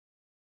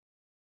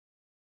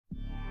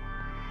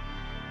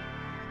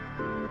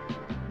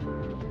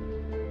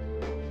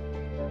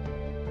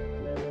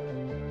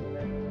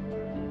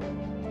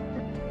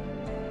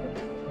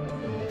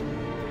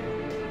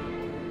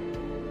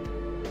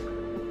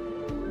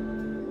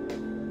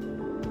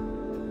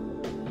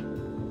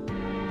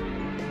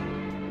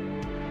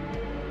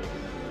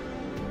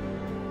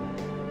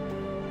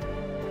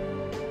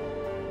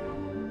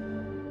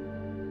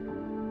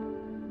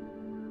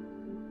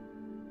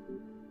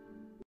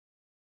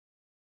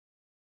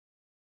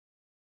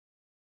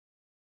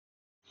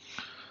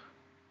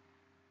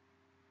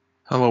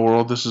Hello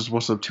world, this is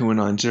What's Up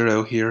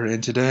 2190 here,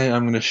 and today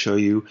I'm going to show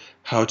you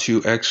how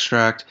to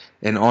extract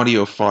an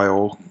audio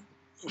file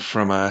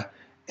from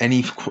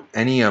any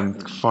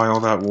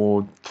file that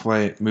will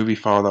play, movie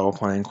file that will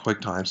play in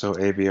QuickTime, so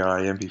AVI,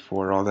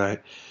 MP4, all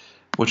that.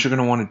 What you're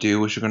going to want to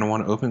do is you're going to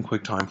want to open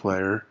QuickTime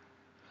Player,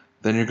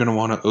 then you're going to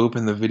want to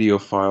open the video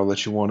file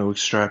that you want to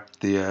extract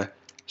the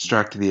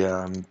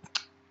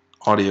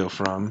audio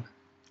from.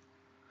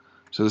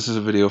 So this is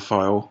a video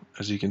file,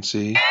 as you can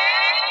see.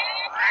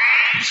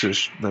 Let's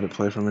just let it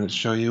play for a minute to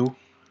show you.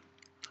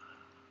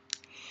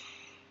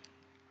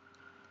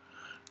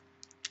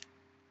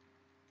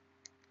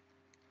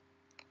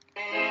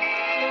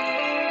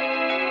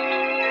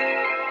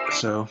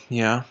 So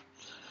yeah,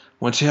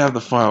 once you have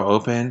the file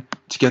open,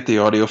 to get the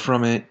audio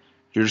from it,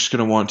 you're just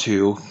going to want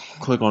to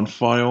click on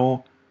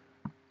File,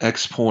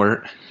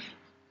 Export,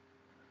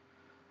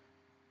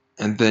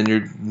 and then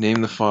you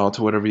name the file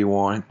to whatever you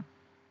want,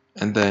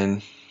 and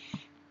then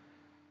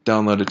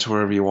download it to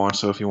wherever you want.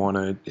 So if you want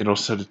to, it'll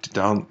set it to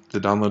the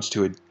downloads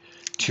to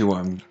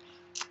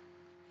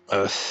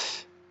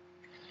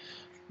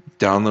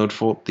download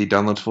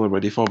folder by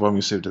default, but I'm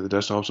going to save it to the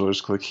desktop, so I'll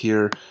just click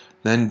here.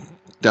 Then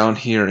down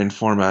here in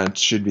format, it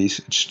should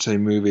say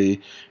movie.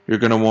 You're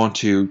going to want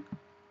to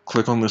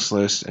click on this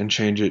list and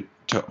change it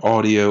to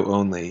audio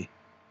only,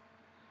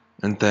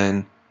 and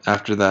then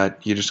after that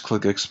you just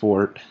click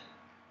export.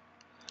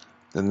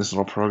 Then this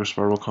little progress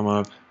bar will come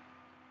up,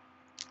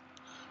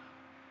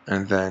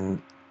 and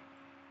then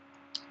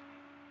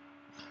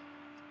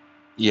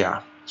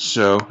yeah,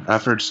 so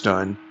after it's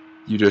done,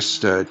 you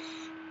just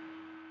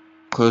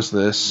close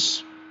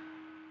this,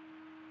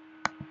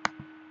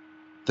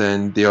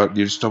 then you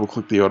just double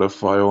click the audio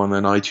file, and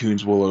then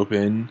iTunes will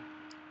open.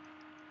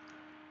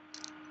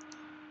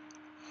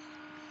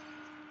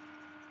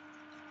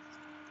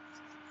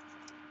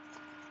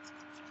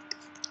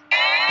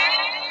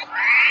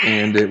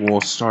 And it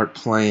will start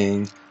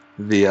playing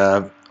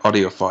the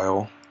audio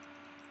file.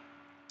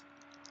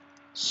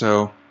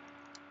 So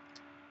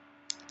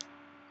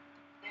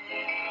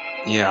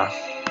yeah,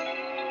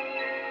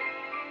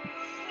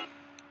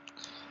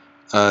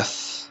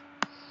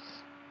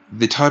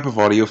 the type of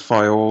audio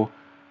file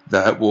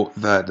that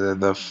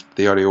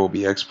the audio will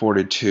be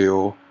exported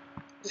to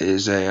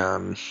is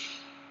a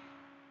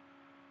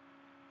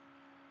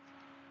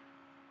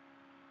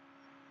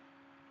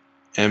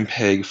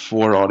Mpeg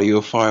 4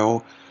 audio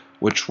file,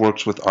 which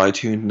works with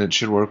iTunes, and it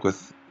should work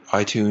with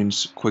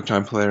iTunes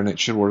QuickTime Player, and it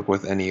should work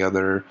with any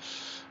other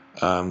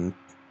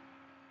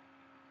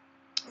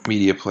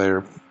media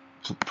player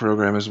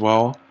program as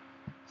well.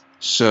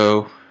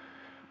 So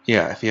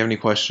yeah, if you have any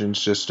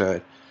questions, just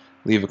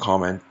leave a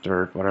comment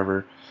or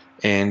whatever.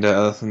 And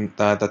other than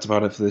that, that's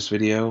about it for this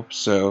video.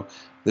 So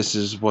this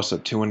is What's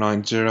Up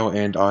 2190,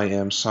 and I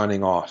am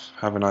signing off.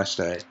 Have a nice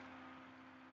day.